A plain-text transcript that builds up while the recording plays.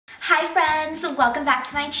Hi friends, welcome back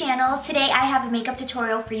to my channel. Today I have a makeup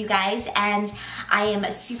tutorial for you guys and I am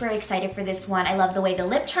super excited for this one. I love the way the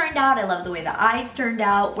lip turned out. I love the way the eyes turned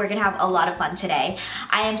out. We're gonna have a lot of fun today.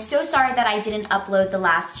 I am so sorry that I didn't upload the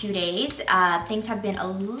last 2 days. Things have been a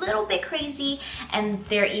little bit crazy and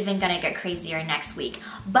they're even gonna get crazier next week.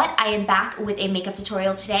 But I am back with a makeup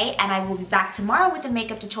tutorial today and I will be back tomorrow with a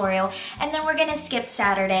makeup tutorial, and then we're gonna skip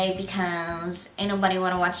Saturday because ain't nobody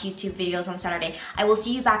wanna watch YouTube videos on Saturday. I will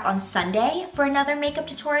see you back on Sunday for another makeup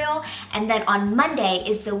tutorial, and then on Monday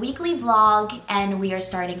is the weekly vlog and we are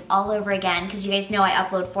starting all over again because you guys know I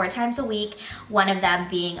upload 4 times a week, one of them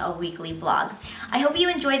being a weekly vlog. I hope you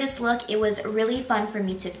enjoy this look. It was really fun for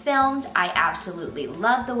me to film. I absolutely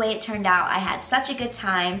love the way it turned out. I had such a good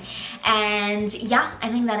time, and yeah, I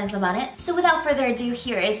think that is about it. So without further ado,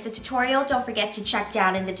 here is the tutorial. Don't forget to check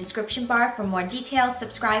down in the description bar for more details,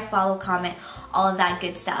 subscribe, follow, comment, all of that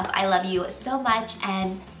good stuff. I love you so much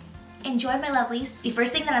and enjoy, my lovelies. The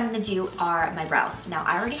first thing that I'm gonna do are my brows. Now,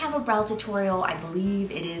 I already have a brow tutorial. I believe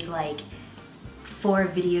it is like 4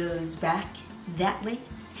 videos back that way.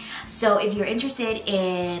 So if you're interested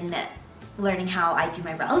in learning how I do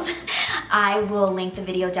my brows, I will link the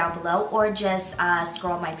video down below, or just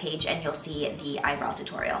scroll my page and you'll see the eyebrow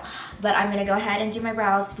tutorial. But I'm gonna go ahead and do my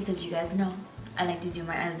brows because you guys know I like to do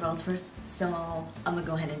my eyebrows first, so I'm gonna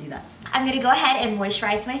go ahead and do that. I'm gonna go ahead and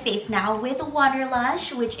moisturize my face now with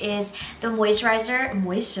Wonderlush, which is the moisturizer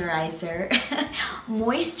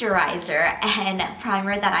and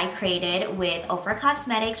primer that I created with Ofra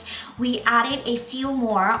Cosmetics. We added a few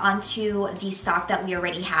more onto the stock that we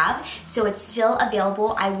already have, so it's still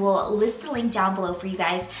available. I will list the link down below for you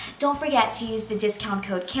guys. Don't forget to use the discount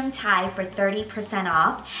code KimThai for 30%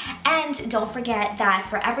 off, and don't forget that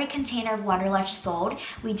for every container of Wonderlush sold,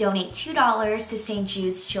 we donate $2 to St.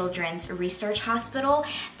 Jude's Children's Research Hospital.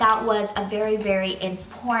 That was a very, very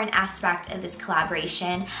important aspect of this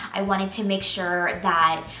collaboration. I wanted to make sure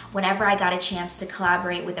that whenever I got a chance to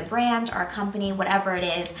collaborate with a brand or a company, whatever it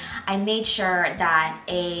is, I made sure that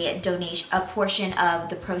a portion of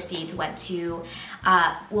the proceeds went to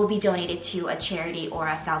will be donated to a charity or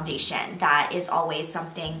a foundation. That is always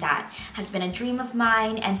something that has been a dream of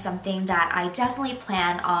mine and something that I definitely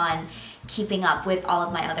plan on keeping up with all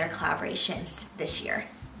of my other collaborations this year.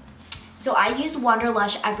 So I use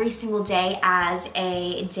Wonderlush every single day as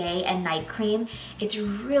a day and night cream. It's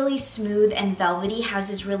really smooth and velvety, has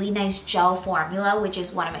this really nice gel formula, which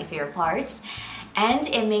is one of my favorite parts. And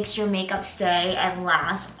it makes your makeup stay and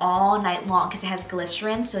last all night long because it has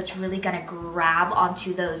glycerin, so it's really gonna grab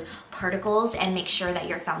onto those particles and make sure that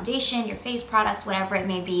your foundation, your face products, whatever it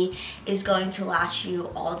may be, is going to last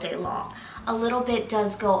you all day long. A little bit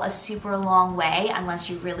does go a super long way unless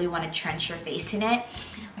you really want to trench your face in it,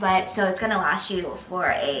 but so it's gonna last you for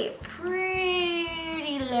a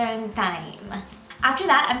pretty long time. After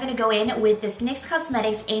that, I'm gonna go in with this NYX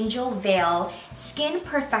Cosmetics Angel Veil Skin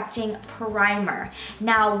Perfecting Primer.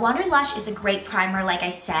 Now, Wonderlush is a great primer, like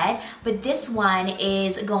I said, but this one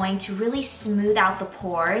is going to really smooth out the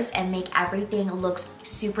pores and make everything look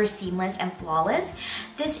super seamless and flawless.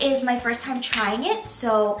 This is my first time trying it,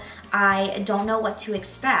 so I don't know what to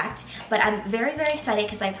expect, but I'm very, very excited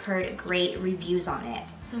because I've heard great reviews on it.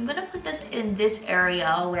 So I'm gonna put this in this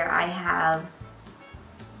area where I have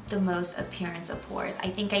the most appearance of pores. I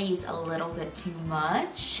think I used a little bit too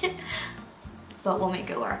much, but we'll make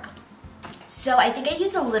it work. So I think I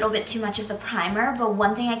used a little bit too much of the primer, but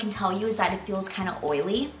one thing I can tell you is that it feels kind of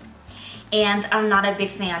oily, and I'm not a big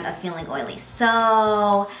fan of feeling oily.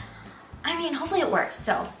 So, I mean, hopefully it works.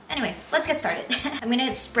 So anyways, let's get started. I'm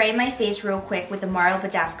gonna spray my face real quick with the Mario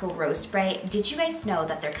Badescu Rose Spray. Did you guys know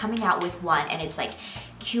that they're coming out with one and it's like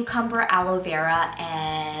cucumber, aloe vera,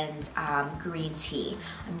 and green tea?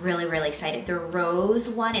 I'm really, really excited. The rose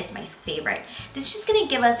one is my favorite. This is just gonna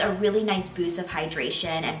give us a really nice boost of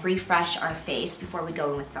hydration and refresh our face before we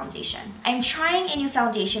go in with foundation. I'm trying a new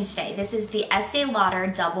foundation today. This is the Estee Lauder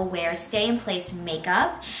Double Wear Stay in Place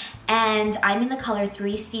Makeup, and I'm in the color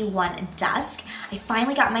 3C1 Dusk. I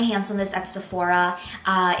finally got my hands on this at Sephora.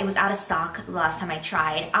 It was out of stock the last time I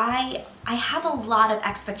tried. I have a lot of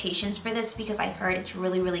expectations for this because I heard it's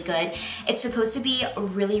really, really good. It's supposed to be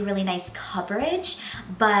really, really nice coverage,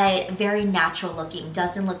 but very natural looking,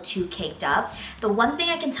 doesn't look too caked up. The one thing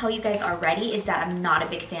I can tell you guys already is that I'm not a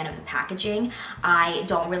big fan of the packaging. I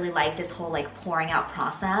don't really like this whole like pouring out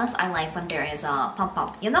process. I like when there is a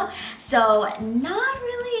pump, you know? So not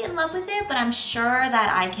really in love with it, but I'm sure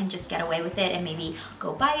that I can just get away with it and maybe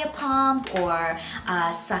go buy a pump or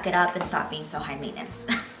suck it up and stop being so high maintenance.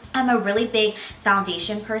 I'm a really big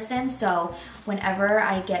foundation person, so Whenever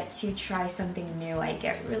I get to try something new, I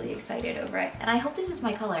get really excited over it. And I hope this is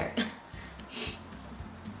my color. Just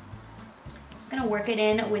gonna work it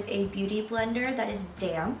in with a beauty blender that is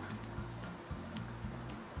damp.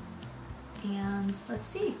 And let's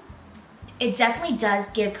see. It definitely does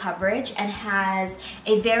give coverage and has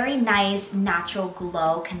a very nice natural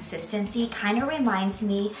glow consistency. Kind of reminds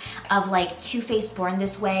me of like Too Faced Born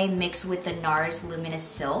This Way mixed with the NARS Luminous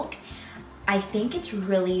Silk. I think it's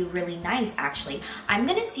really, really nice actually. I'm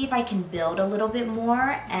gonna see if I can build a little bit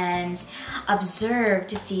more and observe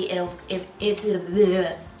to see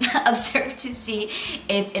observe to see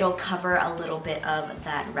if it'll cover a little bit of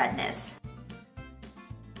that redness.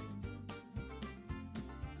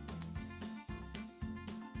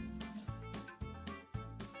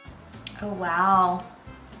 Oh wow.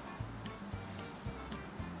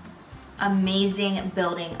 Amazing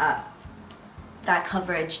building up. That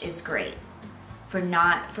coverage is great for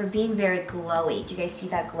being very glowy. Do you guys see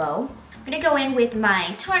that glow? I'm gonna go in with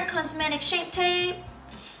my Tarte Cosmetic Shape Tape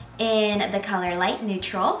in the color Light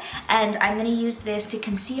Neutral, and I'm gonna use this to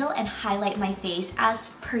conceal and highlight my face as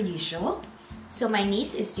per usual. So my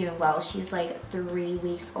niece is doing well. She's like 3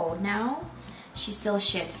 weeks old now. She still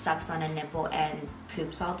shits, sucks on a nipple, and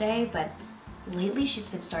poops all day, but lately she's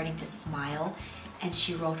been starting to smile, and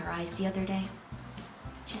she rolled her eyes the other day.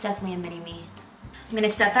 She's definitely a mini-me. I'm gonna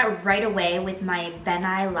set that right away with my Ben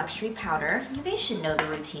Nye Luxury Powder. You guys should know the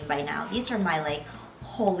routine by now. These are my like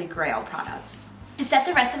holy grail products. To set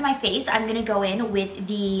the rest of my face, I'm gonna go in with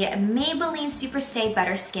the Maybelline Super Stay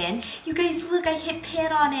Better Skin. You guys look, I hit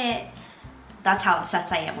pan on it. That's how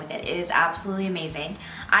obsessed I am with it. It is absolutely amazing.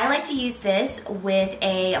 I like to use this with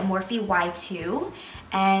a Morphe Y2,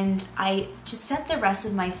 and I just set the rest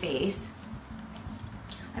of my face.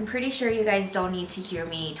 I'm pretty sure you guys don't need to hear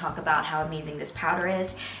me talk about how amazing this powder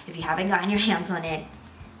is. If you haven't gotten your hands on it,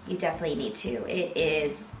 you definitely need to. It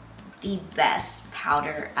is the best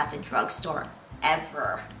powder at the drugstore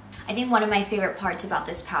ever. I think one of my favorite parts about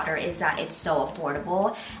this powder is that it's so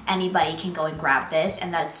affordable. Anybody can go and grab this,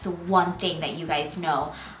 and that's the one thing that you guys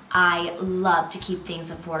know. I love to keep things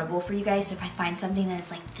affordable for you guys, so if I find something that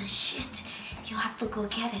is like the shit, you'll have to go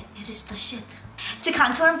get it. It is the shit. To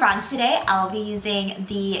contour and bronze today, I'll be using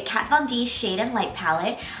the Kat Von D Shade and Light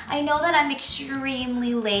palette. I know that I'm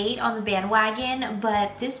extremely late on the bandwagon,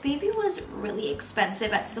 but this baby was really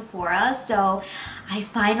expensive at Sephora, so I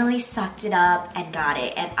finally sucked it up and got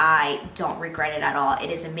it, and I don't regret it at all. It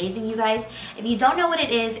is amazing, you guys. If you don't know what it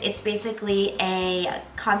is, it's basically a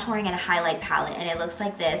contouring and a highlight palette, and it looks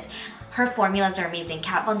like this. Her formulas are amazing.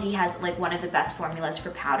 Kat Von D has like one of the best formulas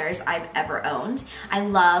for powders I've ever owned. I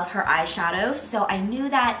love her eyeshadows, so I knew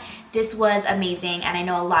that this was amazing, and I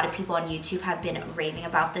know a lot of people on YouTube have been raving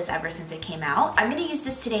about this ever since it came out. I'm gonna use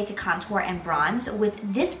this today to contour and bronze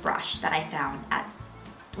with this brush that I found at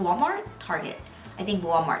Walmart? Target. I think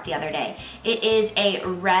Walmart the other day. It is a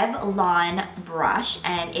Revlon brush,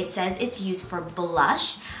 and it says it's used for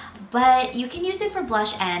blush, but you can use it for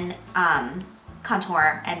blush and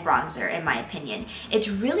contour and bronzer, in my opinion. It's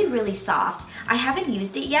really, really soft. I haven't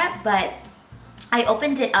used it yet, but I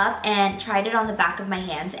opened it up and tried it on the back of my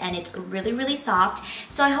hands, and it's really, really soft.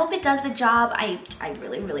 So I hope it does the job. I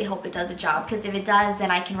really, really hope it does the job, because if it does, then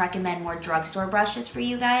I can recommend more drugstore brushes for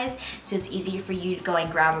you guys, so it's easier for you to go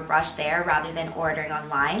and grab a brush there rather than ordering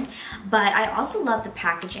online. But I also love the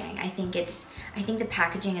packaging. I think the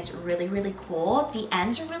packaging is really, really cool. The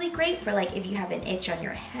ends are really great for like if you have an itch on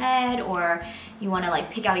your head or you want to like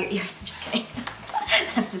pick out your ears. I'm just kidding.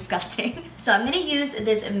 That's disgusting. So I'm gonna use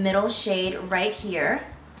this middle shade right here,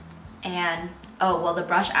 and oh well, the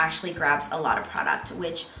brush actually grabs a lot of product,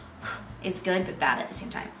 which is good but bad at the same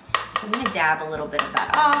time. So I'm gonna dab a little bit of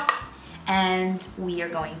that off, and we are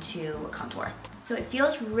going to contour. So it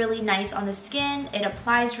feels really nice on the skin. It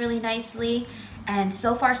applies really nicely. And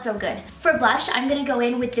so far, so good. For blush, I'm gonna go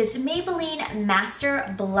in with this Maybelline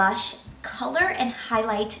Master Blush Color and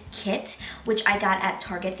Highlight Kit, which I got at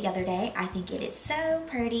Target the other day. I think it is so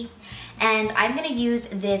pretty. And I'm gonna use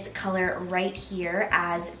this color right here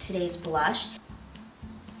as today's blush.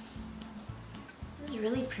 This is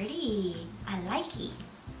really pretty. I like it.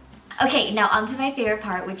 Okay, now onto my favorite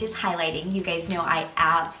part, which is highlighting. You guys know I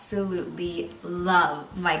absolutely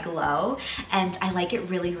love my glow, and I like it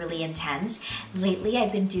really, really intense. Lately,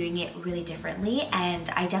 I've been doing it really differently, and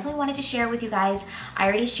I definitely wanted to share with you guys. I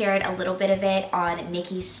already shared a little bit of it on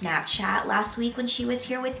Nikki's Snapchat last week when she was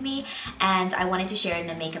here with me, and I wanted to share it in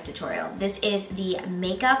a makeup tutorial. This is the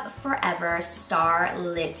Makeup Forever Star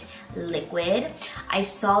Lit Liquid. I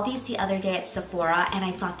saw these the other day at Sephora, and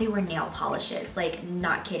I thought they were nail polishes. Like,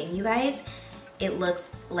 not kidding you guys. it looks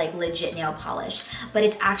like legit nail polish, but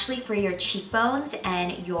it's actually for your cheekbones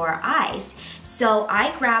and your eyes. So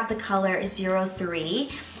I grabbed the color 03.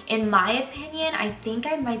 In my opinion, I think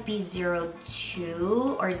I might be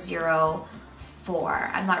 02 or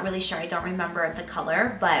 04. I'm not really sure, I don't remember the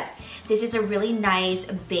color, but this is a really nice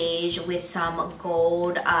beige with some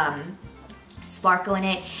gold sparkle in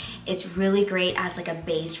it. It's really great as like a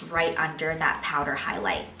base right under that powder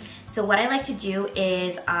highlight. So what I like to do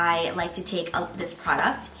is I like to take this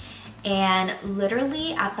product and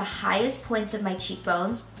literally at the highest points of my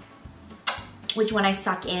cheekbones, which when I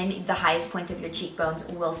suck in, the highest points of your cheekbones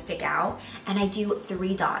will stick out, and I do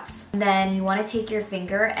 3 dots. And then you want to take your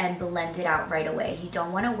finger and blend it out right away. You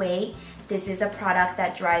don't want to wait. This is a product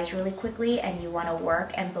that dries really quickly and you want to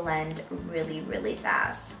work and blend really, really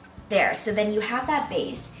fast. There, so then you have that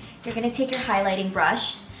base. You're going to take your highlighting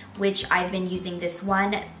brush, which I've been using this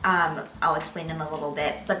one, I'll explain in a little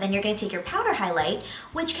bit, but then you're going to take your powder highlight,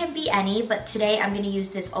 which can be any, but today I'm going to use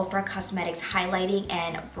this Ofra Cosmetics highlighting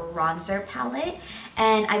and bronzer palette,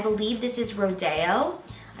 and I believe this is Rodeo.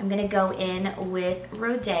 I'm going to go in with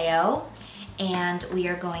Rodeo, and we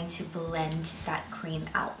are going to blend that cream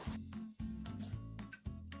out.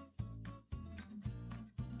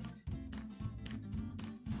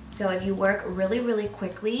 So if you work really, really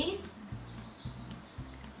quickly,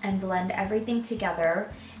 and blend everything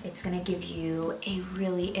together, it's gonna give you a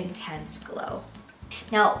really intense glow.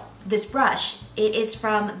 Now, this brush, it is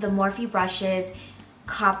from the Morphe Brushes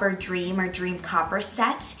Copper Dream or Dream Copper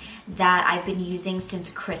set that I've been using since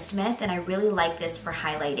Christmas, and I really like this for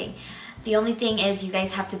highlighting. The only thing is you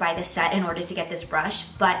guys have to buy the set in order to get this brush,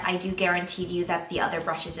 but I do guarantee you that the other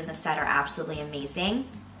brushes in the set are absolutely amazing.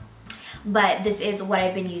 But this is what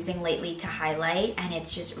I've been using lately to highlight, and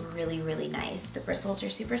it's just really, really nice. The bristles are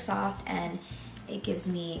super soft and it gives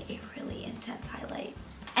me a really intense highlight.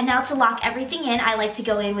 And now to lock everything in, I like to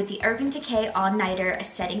go in with the Urban Decay All Nighter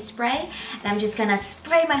Setting Spray. And I'm just gonna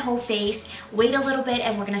spray my whole face, wait a little bit,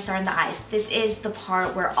 and we're gonna start on the eyes. This is the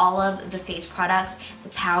part where all of the face products, the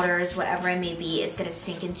powders, whatever it may be, is gonna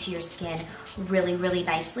sink into your skin really, really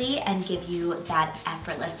nicely and give you that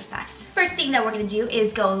effortless effect. First thing that we're gonna do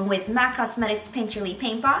is go in with MAC Cosmetics Painterly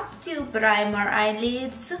Paint Pot to prime our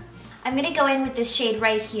eyelids. I'm gonna go in with this shade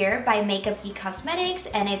right here by Makeup Geek Cosmetics,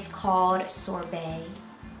 and it's called Sorbet.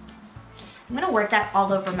 I'm gonna work that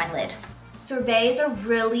all over my lid. Sorbet is a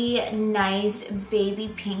really nice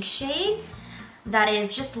baby pink shade that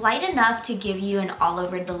is just light enough to give you an all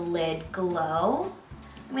over the lid glow.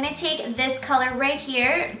 I'm gonna take this color right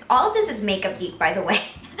here. All of this is Makeup Geek, by the way.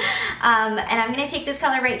 And I'm gonna take this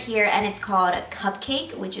color right here, and it's called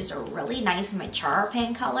Cupcake, which is a really nice mature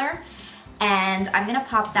pink color. And I'm gonna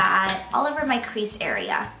pop that all over my crease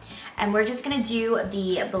area. And we're just gonna do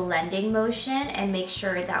the blending motion and make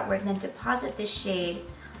sure that we're gonna deposit this shade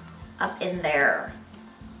up in there.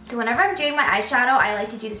 So whenever I'm doing my eyeshadow, I like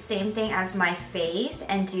to do the same thing as my face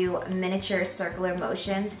and do miniature circular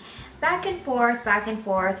motions back and forth,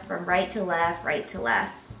 from right to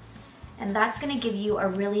left. And that's gonna give you a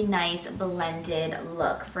really nice blended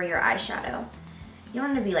look for your eyeshadow. You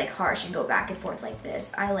don't want to be like harsh and go back and forth like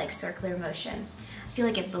this. I like circular motions. I feel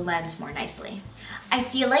like it blends more nicely. I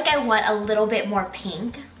feel like I want a little bit more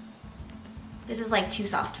pink. This is like too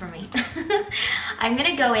soft for me. I'm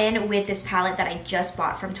gonna go in with this palette that I just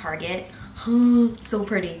bought from Target. So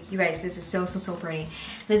pretty. You guys, this is so pretty.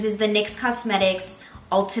 This is the NYX Cosmetics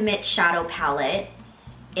Ultimate Shadow Palette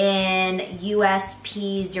in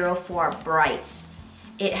USP 04 Brights.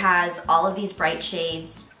 It has all of these bright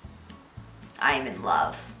shades. I'm in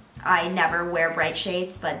love. I never wear bright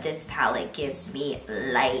shades, but this palette gives me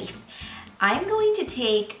life. I'm going to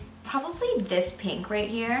take probably this pink right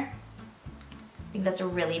here. I think that's a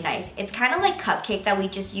really nice, it's kind of like Cupcake that we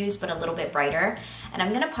just used, but a little bit brighter. And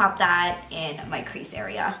I'm gonna pop that in my crease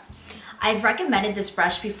area. I've recommended this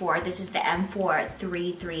brush before. This is the M4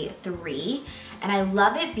 and I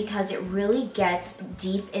love it because it really gets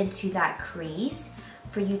deep into that crease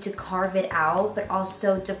for you to carve it out, but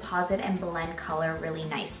also deposit and blend color really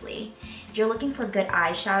nicely. If you're looking for a good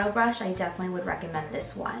eyeshadow brush, I definitely would recommend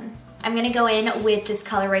this one. I'm gonna go in with this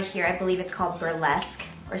color right here. I believe it's called Burlesque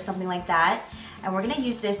or something like that. And we're gonna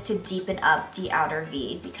use this to deepen up the outer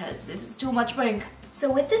V because this is too much pink.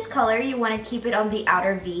 So with this color, you wanna keep it on the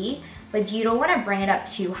outer V, but you don't want to bring it up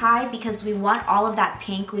too high because we want all of that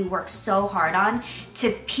pink we worked so hard on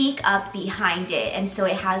to peek up behind it. And so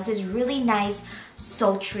it has this really nice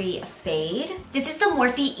sultry fade. This is the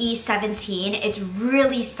Morphe E17. It's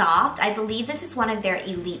really soft. I believe this is one of their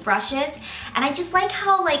elite brushes. And I just like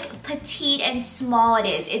how like petite and small it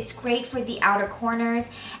is. It's great for the outer corners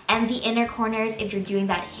and the inner corners if you're doing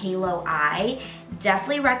that halo eye.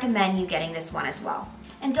 Definitely recommend you getting this one as well.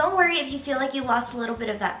 And don't worry if you feel like you lost a little bit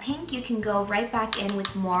of that pink, you can go right back in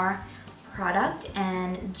with more product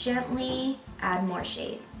and gently add more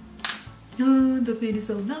shade. Oh, the fade is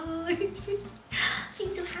so nice.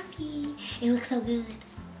 I'm so happy. It looks so good.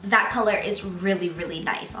 That color is really, really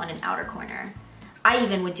nice on an outer corner. I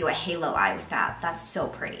even would do a halo eye with that. That's so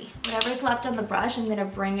pretty. Whatever's left on the brush, I'm gonna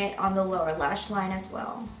bring it on the lower lash line as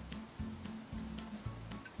well.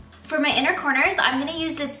 For my inner corners, I'm gonna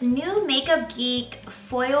use this new Makeup Geek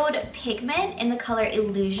foiled pigment in the color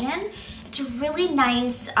Illusion. It's a really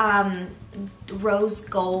nice rose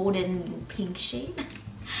gold and pink shade.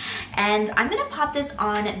 And I'm gonna pop this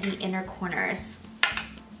on the inner corners.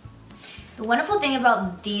 The wonderful thing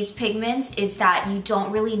about these pigments is that you don't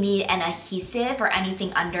really need an adhesive or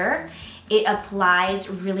anything under. It applies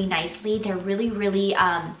really nicely. They're really, really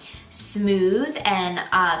smooth and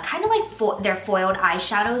kind of like they're foiled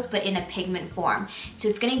eyeshadows, but in a pigment form. So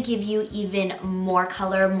it's gonna give you even more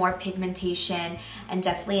color, more pigmentation, and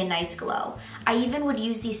definitely a nice glow. I even would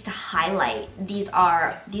use these to highlight. These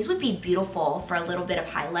would be beautiful for a little bit of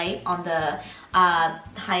highlight on the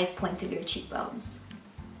highest points of your cheekbones.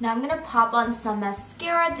 Now I'm gonna pop on some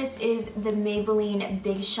mascara. This is the Maybelline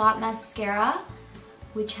Big Shot Mascara,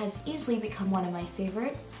 which has easily become one of my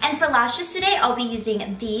favorites. And for lashes today, I'll be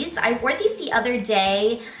using these. I wore these the other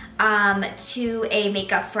day to a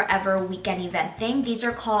Makeup Forever weekend event thing. These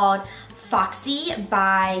are called Foxy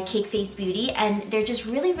by Cake Face Beauty, and they're just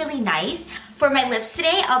really, really nice. For my lips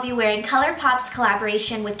today, I'll be wearing ColourPop's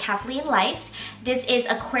collaboration with Kathleen Lights. This is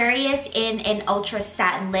Aquarius in an ultra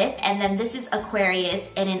satin lip, and then this is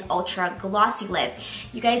Aquarius in an ultra glossy lip.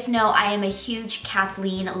 You guys know I am a huge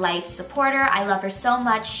Kathleen Lights supporter. I love her so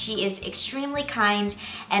much. She is extremely kind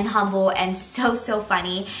and humble and so, so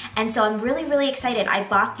funny. And so I'm really, really excited. I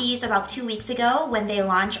bought these about 2 weeks ago when they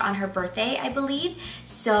launched on her birthday, I believe.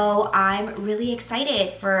 So I'm really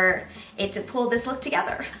excited for it to pull this look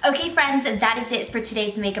together. Okay friends, that is it for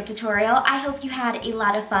today's makeup tutorial. I hope you had a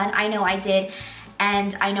lot of fun. I know I did,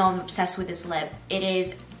 and I know I'm obsessed with this lip. It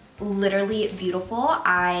is literally beautiful.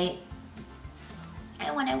 I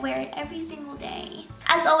want to wear it every single day.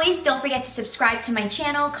 As always, don't forget to subscribe to my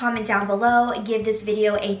channel, comment down below, give this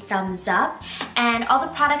video a thumbs up, and all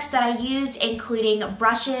the products that I use, including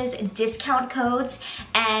brushes, discount codes,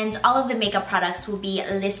 and all of the makeup products will be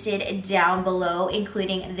listed down below,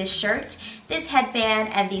 including this shirt, this headband,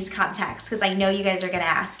 and these contacts, because I know you guys are gonna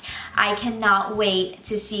ask. I cannot wait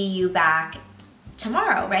to see you back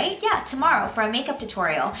tomorrow, right? Yeah, tomorrow for a makeup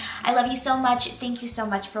tutorial. I love you so much. Thank you so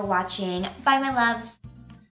much for watching. Bye, my loves.